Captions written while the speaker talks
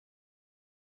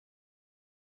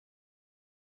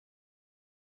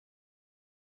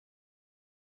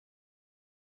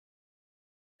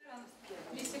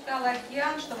Пересекала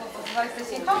океан, чтобы побывать в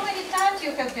России. How many times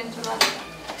you have been to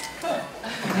Russia?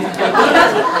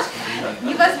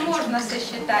 Невозможно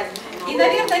сосчитать. И,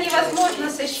 наверное, невозможно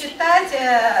сосчитать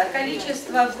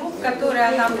количество групп, которые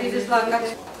она привезла.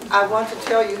 I want to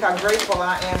tell you how grateful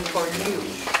I am for you.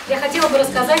 Я хотела бы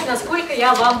рассказать, насколько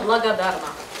я вам благодарна.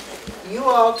 You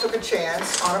all took a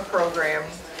chance on a program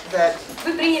that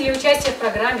Вы приняли участие в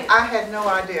программе. I had no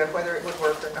idea whether it would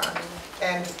work or not.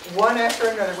 And one after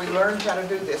another, we learned how to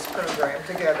do this program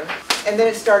together. And then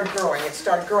it started growing. It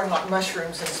started growing like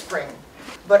mushrooms in spring.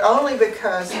 But only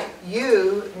because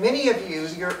you, many of you,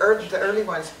 the early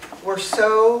ones, were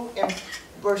so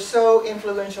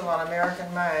influential on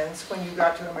American minds when you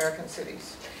got to American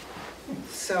cities.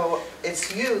 So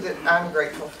it's you that I'm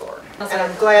grateful for. And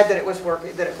I'm glad that it was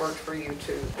working, that it worked for you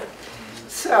too.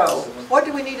 So, what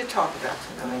do we need to talk about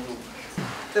tonight?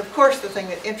 Of course, the thing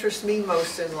that interests me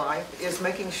most in life is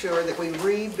making sure that we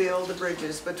rebuild the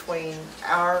bridges between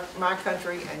my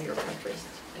country and your country.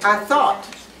 I thought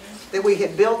that we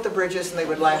had built the bridges and they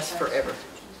would last forever.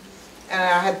 And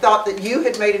I had thought that you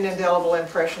had made an indelible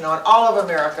impression on all of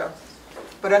America.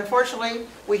 But unfortunately,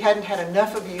 we hadn't had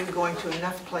enough of you going to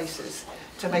enough places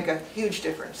to make a huge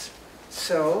difference.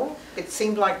 So it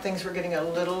seemed like things were getting a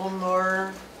little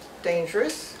more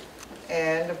dangerous.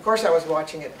 And of course I was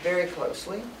watching it very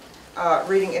closely,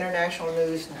 reading international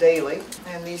news daily.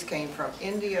 And these came from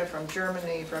India, from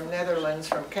Germany, from Netherlands,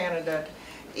 from Canada,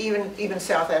 even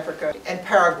South Africa and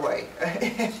Paraguay.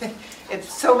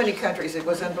 It's so many countries, it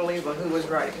was unbelievable who was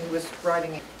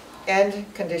writing it. And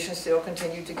conditions still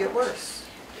continued to get worse.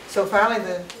 So finally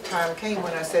the time came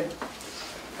when I said,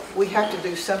 we have to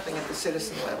do something at the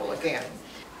citizen level again.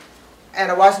 And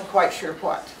I wasn't quite sure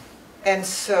what. And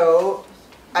so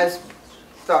I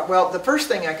thought, well, the first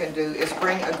thing I can do is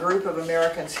bring a group of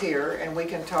Americans here and we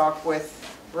can talk with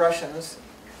Russians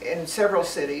in several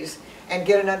cities and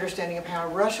get an understanding of how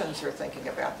Russians are thinking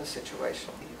about the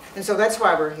situation. And so that's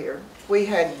why we're here. We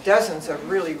had dozens of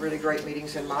really, really great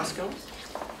meetings in Moscow,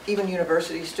 even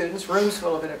university students, rooms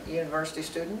full of university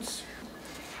students.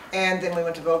 And then we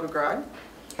went to Volgograd,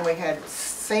 and we had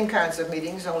same kinds of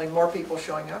meetings, only more people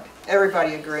showing up.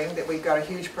 Everybody agreeing that we've got a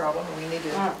huge problem and we need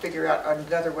to figure out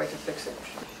another way to fix it.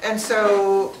 And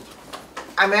so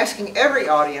I'm asking every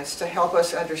audience to help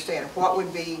us understand what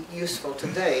would be useful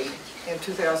today in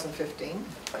 2015.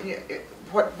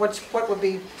 What would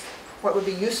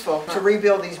be useful to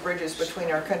rebuild these bridges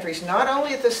between our countries, not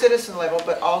only at the citizen level,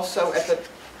 but also at the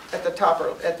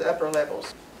upper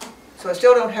levels. So I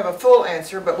still don't have a full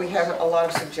answer, but we have a lot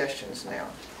of suggestions now.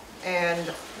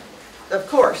 And of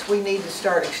course, we need to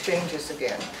start exchanges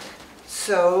again.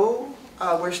 So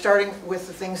we're starting with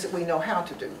the things that we know how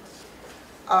to do.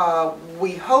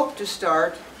 We hope to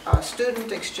start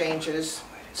student exchanges,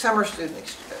 summer student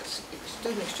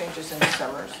exchanges in the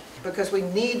summers, because we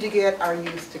need to get our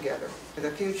youth together for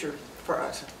the future for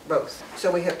us both.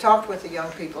 So we have talked with the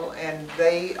young people and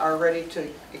they are ready to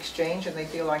exchange and they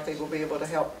feel like they will be able to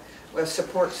help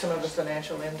support some of the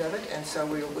financial end of it, and so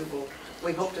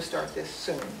we hope to start this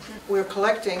soon. We're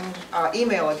collecting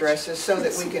email addresses so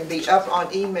that we can be up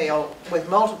on email with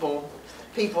multiple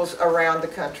peoples around the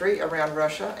country, around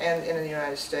Russia and in the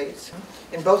United States,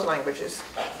 in both languages.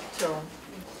 So,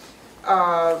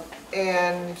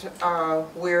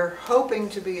 we're hoping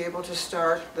to be able to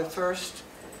start the first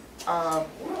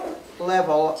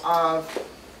level of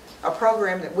a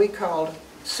program that we called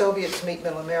Soviets Meet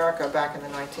Middle America back in the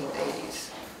 1980s.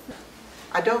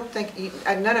 I don't think,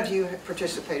 none of you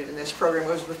participated in this program.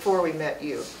 It was before we met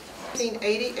you. In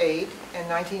 1988 and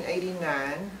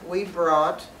 1989, we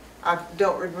brought, I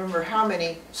don't remember how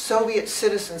many Soviet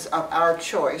citizens of our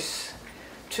choice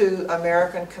to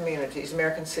American communities,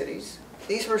 American cities.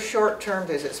 These were short-term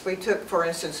visits. We took, for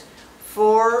instance,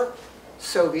 4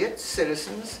 Soviet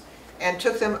citizens and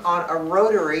took them on a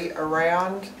rotary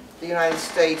around the United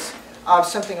States of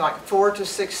something like 4 to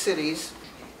 6 cities,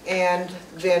 and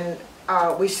then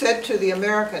we said to the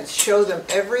Americans, show them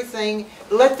everything,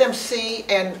 let them see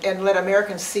and let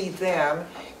Americans see them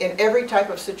in every type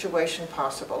of situation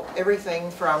possible. Everything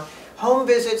from home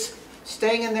visits,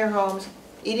 staying in their homes,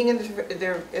 eating in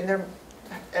their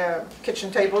kitchen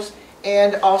tables,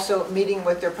 and also meeting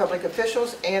with their public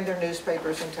officials and their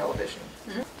newspapers and television.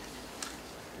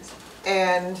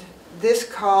 And this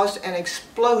caused an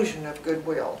explosion of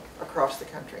goodwill across the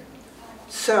country.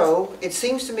 So it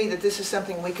seems to me that this is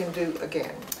something we can do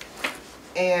again.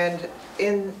 And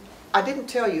I didn't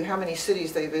tell you how many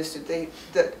cities they visited.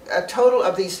 A total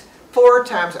of these 4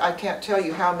 times, I can't tell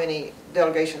you how many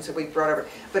delegations that we brought over.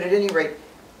 But at any rate,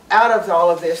 out of all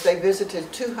of this, they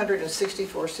visited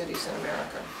 264 cities in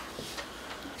America.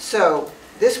 So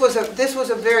This was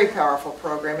a very powerful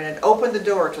program, and it opened the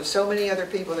door to so many other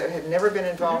people that had never been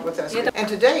involved with us. And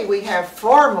today we have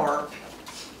far more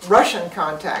Russian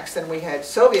contacts than we had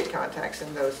Soviet contacts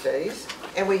in those days,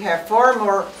 and we have far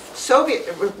more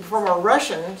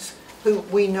Russians who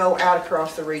we know out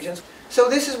across the regions. So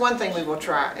this is one thing we will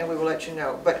try, and we will let you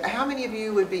know. But how many of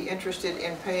you would be interested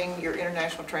in paying your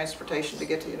international transportation to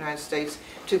get to the United States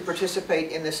to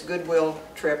participate in this goodwill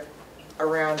trip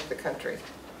around the country?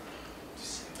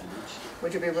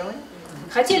 Would you be willing?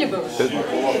 Хотели бы вы?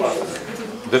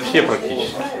 Да все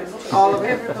практически. All of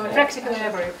it? Practically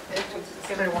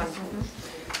everyone.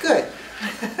 Good.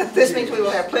 This means we will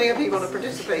have plenty of people to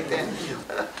participate then.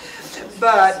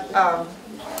 But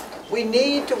we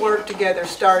need to work together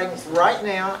starting right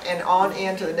now and on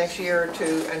into the next year or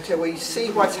two until we see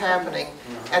what's happening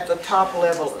at the top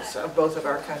levels of both of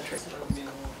our countries.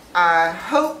 I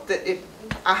hope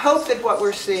that what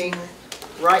we're seeing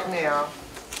right now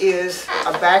is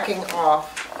a backing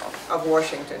off of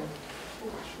Washington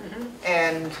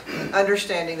and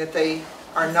understanding that they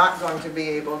are not going to be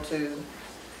able to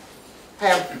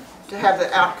have the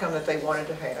outcome that they wanted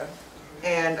to have.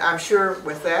 And I'm sure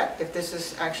with that, if this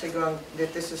is actually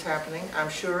this is happening, I'm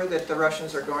sure that the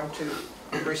Russians are going to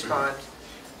respond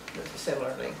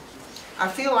similarly. I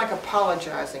feel like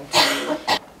apologizing to you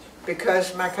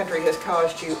because my country has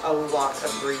caused you a lot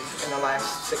of grief in the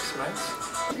last 6 months.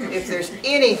 If there's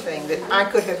anything that I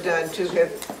could have done to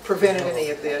have prevented any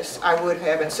of this, I would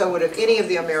have, and so would have any of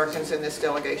the Americans in this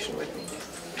delegation with me.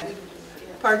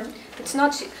 Pardon? It's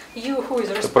not you who is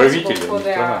responsible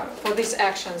for these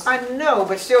actions. I know,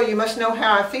 but still you must know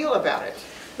how I feel about it.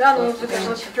 Да, ну вы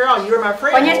должны After all, you're my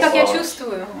friend. понять, как я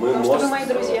чувствую, потому что вы мои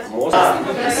друзья. It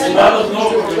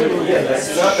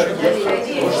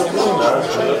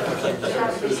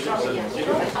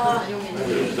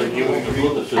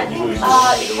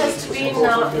has been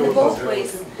in both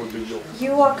ways.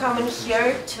 You are coming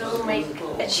here to make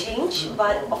a change,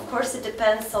 but of course it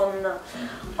depends on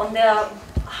the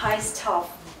high staff,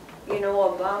 you know,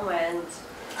 Obama and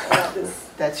all this.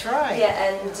 That's right. Yeah,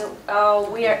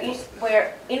 and we are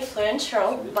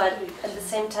influential, but at the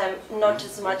same time not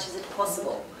as much as it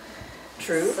possible.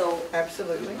 True. So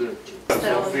absolutely.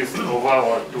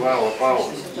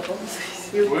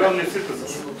 We're only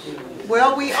citizens.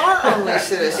 Well, we are only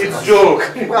citizens. It's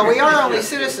joke. Well, we are only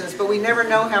citizens, but we never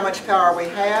know how much power we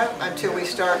have until we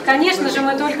start. Конечно же,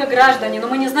 мы только граждане, но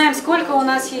мы не знаем, сколько у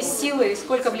нас есть силы и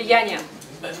сколько влияния.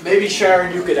 Maybe,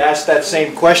 Sharon, you could ask that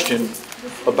same question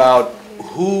about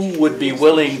who would be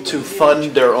willing to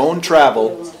fund their own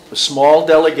travel, a small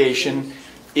delegation,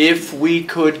 if we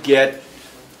could get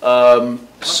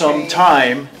some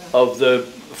time of the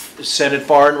Senate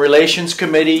Foreign Relations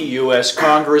Committee, U.S.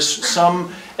 Congress,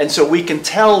 and so we can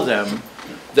tell them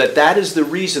that that is the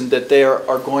reason that they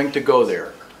are going to go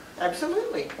there.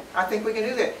 Absolutely. I think we can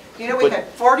do that. You know, we had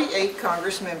 48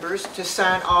 Congress members to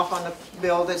sign off on the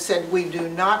bill that said we do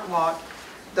not want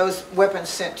those weapons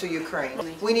sent to Ukraine.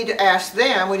 We need to ask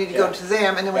them, we need to go to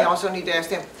them, and then we also need to ask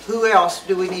them, who else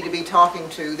do we need to be talking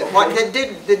to that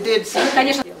did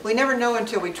sign? We never know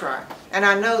until we try. And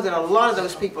I know that a lot of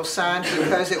those people signed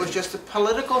because it was just a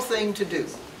political thing to do.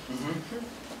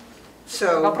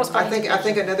 So I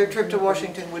think another trip to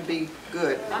Washington would be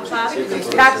good.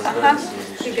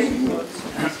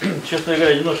 Честно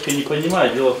говоря, немножко не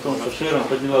понимаю. Дело в том, что Шерон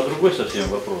подняла другой совсем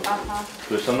вопрос.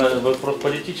 То есть она вопрос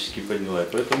политический подняла.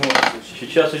 Поэтому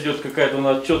сейчас идет какая-то у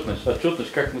нас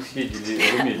отчетность, как мы съездили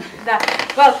в Америку. Да.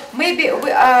 Well, maybe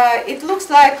it looks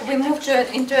like we moved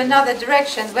into another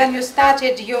direction. When you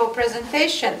started your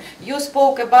presentation, you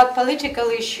spoke about political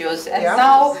issues, and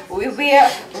now we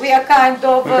are kind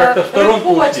of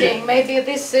reporting. Maybe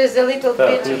this is a little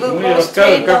bit. Мы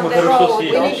расскажем, как мы хорошо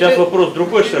съездили. Сейчас вопрос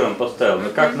другой Шерон поставил.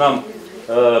 Как нам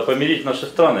помирить наши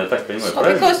страны, я так понимаю,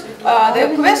 правильно? Because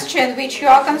the question which you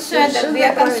are concerned and we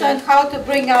are concerned how to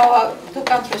bring our two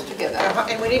countries together.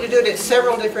 And we need to do it at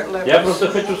several different levels. Я просто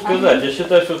хочу сказать, я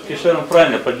считаю, что все-таки Шерон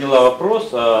правильно подняла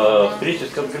вопрос о встрече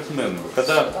с конгрессменами.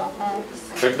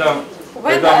 Когда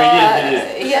мы ездили...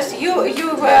 Yes, you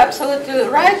were absolutely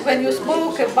right when you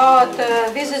spoke about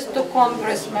visits to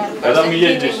congressmen. Когда мы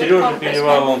ездили с Сережей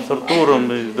Переваловым, с Артуром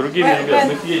и другими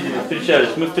ребятами,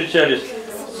 мы встречались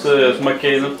с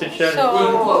Маккейном,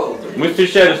 мы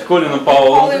встречались с Колином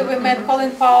Пауэллом,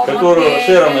 которого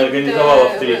Шерон организовала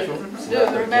встречу.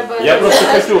 Я просто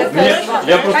хочу,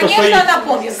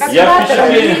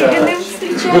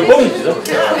 Вы помните,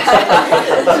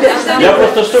 да? Я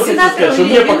просто что хочу сказать, что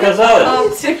мне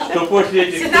показалось, что после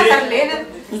этих встреч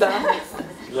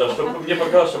Да, что мне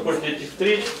показалось, что после этих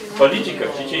встреч политика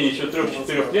в течение еще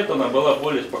 3-4 лет она была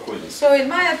более спокойной. So in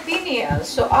my opinion,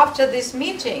 so after these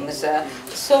meetings,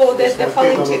 so that the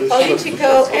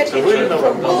political attitude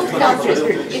from both countries,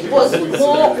 it was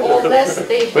more or less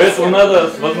stable. Поэтому надо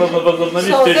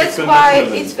возобновить So встречи that's с why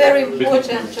it's very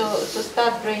important to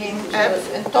start bringing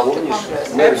and talk to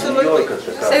Congress. Absolutely.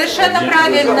 Совершенно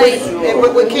правильно. And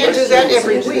we can't do that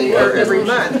every week or every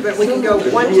month, but we can go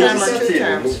one time or two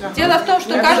times. Дело в том,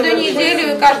 что каждую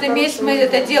неделю и каждый месяц мы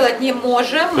это делать не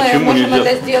можем. Мы Почему можем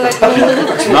нельзя? это сделать.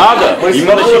 Надо,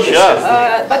 именно сейчас.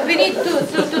 But we need to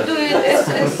do it as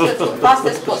fast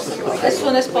as possible, as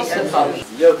soon as possible.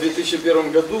 Я в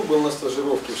 2001 году был на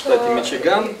стажировке в штате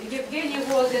Мичиган, Евгений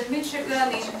was in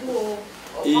Michigan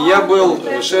и я был,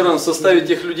 Шерон, в составе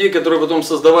тех людей, которые потом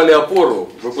создавали опору,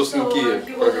 выпускники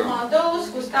программы.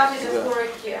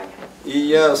 И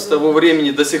я с того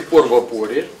времени до сих пор в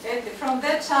опоре.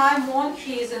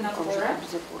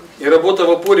 И работа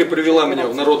в опоре привела меня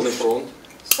в Народный фронт.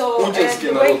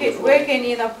 Путинский Народный фронт.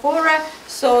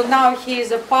 So now he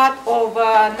is a part of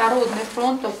Народный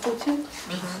фронт of Putin.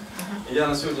 Я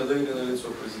на сегодня доверенное лицо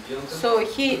президента. So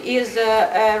he is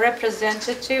a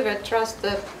representative, a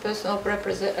trusted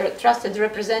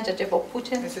representative of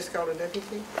Putin. Is this called a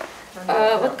deputy?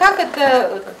 Вот как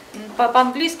это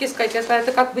по-английски сказать?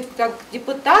 Это как быть как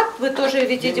депутат? Вы тоже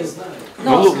видите?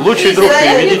 Лучший друг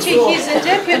видите? He is a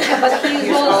deputy, but he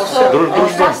is also a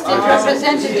trusted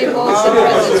representative of the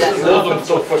president.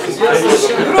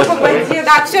 Группа поддержки.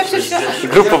 Да, все.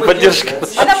 Группа поддержки.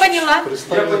 Она поняла.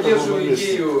 Я поддерживаю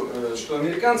идею, что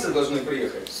американцы должны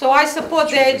приехать. So I support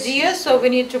the idea, so we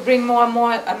need to bring more and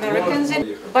more Americans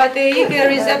in. But Igor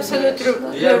is absolutely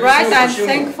right. I'm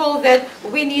thankful that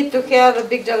we need to have a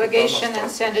big delegation and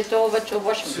send it over to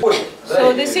Washington.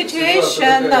 So the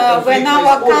situation when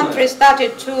our country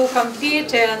started to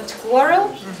compete and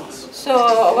quarrel,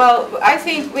 so well, I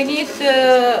think we need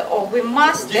or we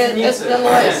must, as the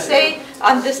lawyers say,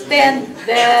 understand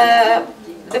the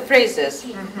phrases,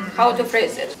 how to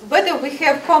phrase it. Whether we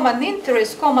have common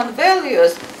interests, common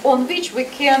values on which we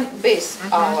can base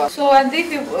our. So, and if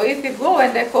we go,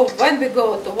 and I hope when we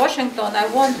go to Washington, I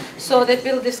want so that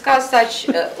we'll discuss such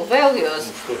values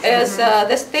as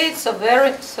the state's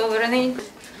sovereignty.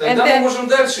 And then,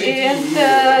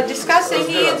 discussing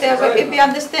it, if we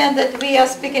understand that we are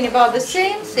speaking about the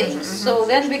same things, so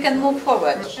then we can move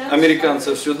forward.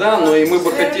 Американцев сюда, но и мы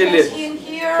бы хотели,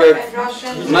 как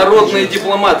народные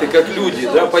дипломаты, как люди,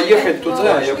 да, поехать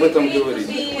туда и об этом говорить.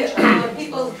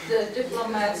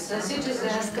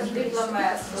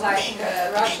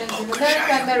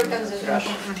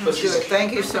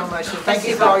 Thank you so much. Thank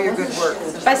you for all your good work.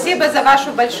 Спасибо за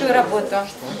вашу большую работу.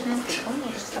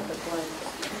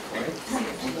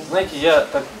 Знаете, я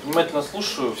так внимательно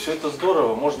слушаю, все это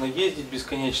здорово, можно ездить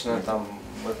бесконечно, там,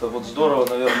 это вот здорово,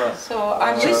 наверное,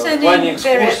 в плане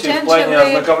экскурсий, в плане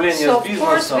ознакомления с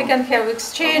бизнесом. Вот.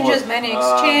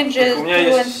 У меня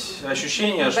есть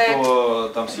ощущение, что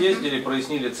там съездили,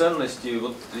 прояснили ценности.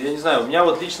 Вот, я не знаю, у меня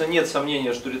вот лично нет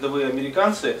сомнения, что рядовые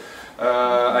американцы,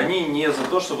 они не за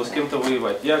то, чтобы с кем-то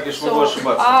воевать. Я, конечно, могу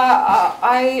ошибаться.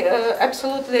 I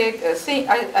absolutely think,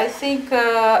 I think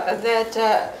that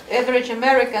average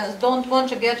Americans don't want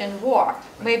to get in war.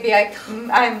 Maybe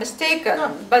I'm mistaken,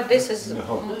 but this is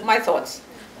my thoughts.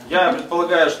 Я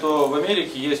предполагаю, что в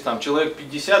Америке есть там человек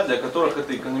 50, для которых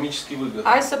это экономически выгодно.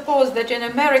 I suppose that in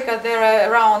America there are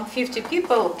around 50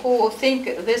 people who think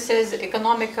this is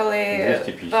economically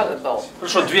valuable.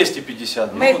 Хорошо,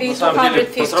 250. Maybe на самом деле,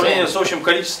 250. по сравнению с общим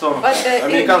количеством But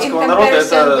американского in народа,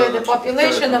 comparison with the это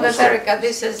population of America,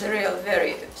 this is real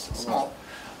very small.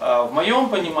 В моем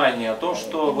понимании о том,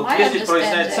 что вот ездить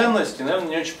прояснять ценности,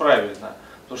 наверное, не очень правильно.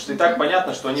 Потому что и так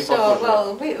понятно, что они похожи.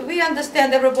 Well, we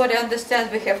understand, everybody understands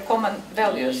we have common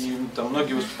values. И там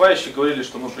многие выступающие говорили,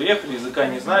 что мы приехали, языка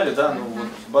не знали, да, ну вот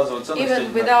базовые ценности.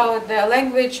 Even without the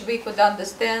language we could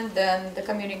understand and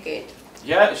communicate.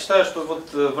 Я считаю, что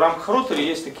вот в рамках Rotary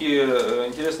есть такие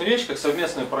интересные вещи, как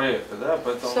совместные проекты, да,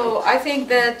 поэтому. So I think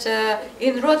that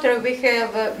in Rotary we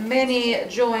have many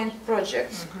joint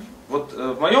projects. Вот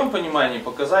в моем понимании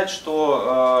показать,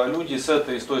 что люди с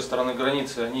этой и с той стороны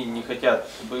границы, они не хотят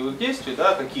боевых действий,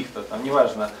 да, каких-то там,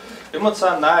 неважно,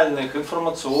 эмоциональных,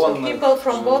 информационных,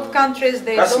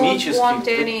 космических,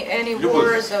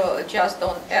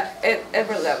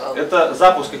 это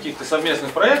запуск каких-то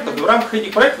совместных проектов, и в рамках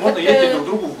этих проектов можно ездить друг к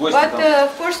другу в гости там,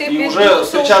 и уже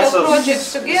встречаться с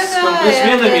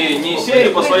конгрессменами, не сели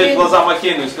посмотреть в глаза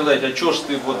Маккейну и сказать, а чё ж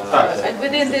ты вот так?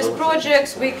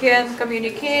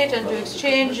 invitation to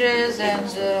exchanges and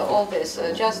all this.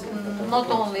 Just not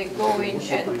only going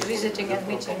and visiting and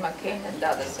meeting McCain and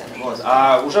other senators. Вот.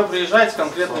 А уже приезжать с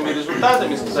конкретными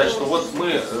результатами, сказать, что вот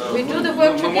мы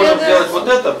можем together, сделать вот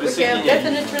это, we have присоединение.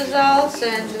 definite results,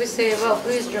 and we say, well,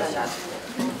 please join us.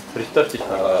 Представьтесь.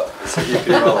 Сергей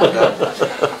Перевалов,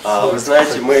 да. Вы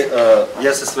знаете,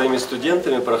 я со своими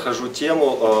студентами прохожу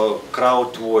тему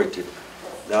crowd voting,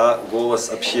 да, голос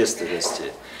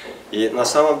общественности. И на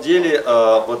самом деле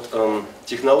вот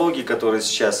технологии, которые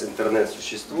сейчас интернет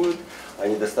существуют,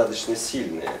 они достаточно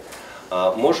сильные.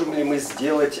 Можем ли мы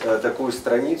сделать такую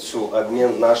страницу,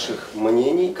 обмен наших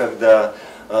мнений, когда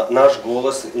наш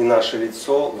голос и наше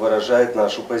лицо выражает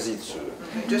нашу позицию?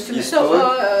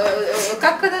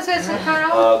 Как называется?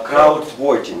 Crowd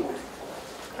voting.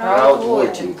 Crowd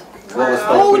voting.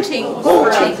 Voting.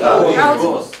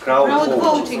 Crowd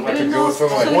voting. Do you know? So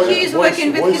he is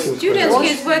working with his students. He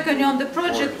is working on the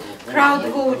project crowd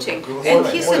voting, and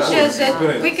he suggests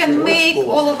that we can make,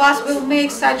 all of us will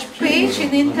make such page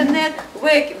in the internet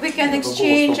where we can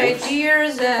exchange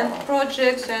ideas and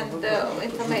projects and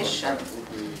information.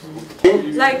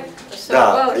 Like, so,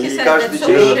 well, he said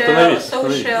that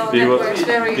social networks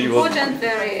very important,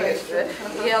 very,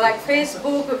 yeah, like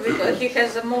Facebook, because he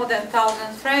has more than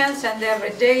 1,000 friends, and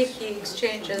every day he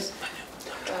exchanges.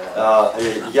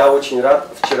 Я очень рад,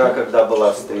 вчера, когда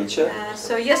была встреча,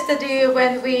 So yesterday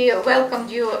when we welcomed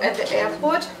you at the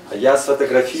airport, я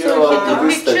сфотографировал и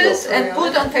выставил and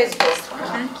put on Facebook.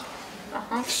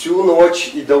 всю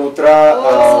ночь и до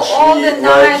утра шли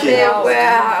лайки.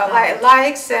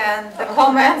 Likes and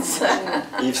comments.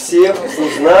 И все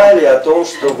узнали о том,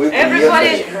 что вы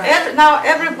приехали. Now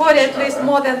everybody, at least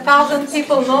more than 1,000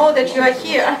 people know that you are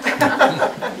here.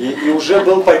 И уже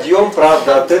был подъем,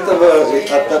 правда, от этого,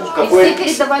 Все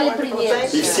передавали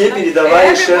привет. и все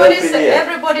передавали Шерон привет.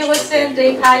 Everybody was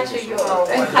sending hi to you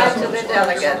and hi to the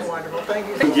delegates.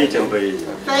 Детям поедем.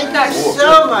 Thank you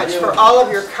so much for all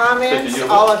of your comments,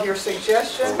 all of your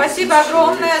suggestions. Спасибо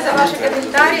огромное за ваши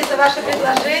комментарии, за ваши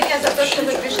предложения, за то, что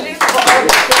вы пришли.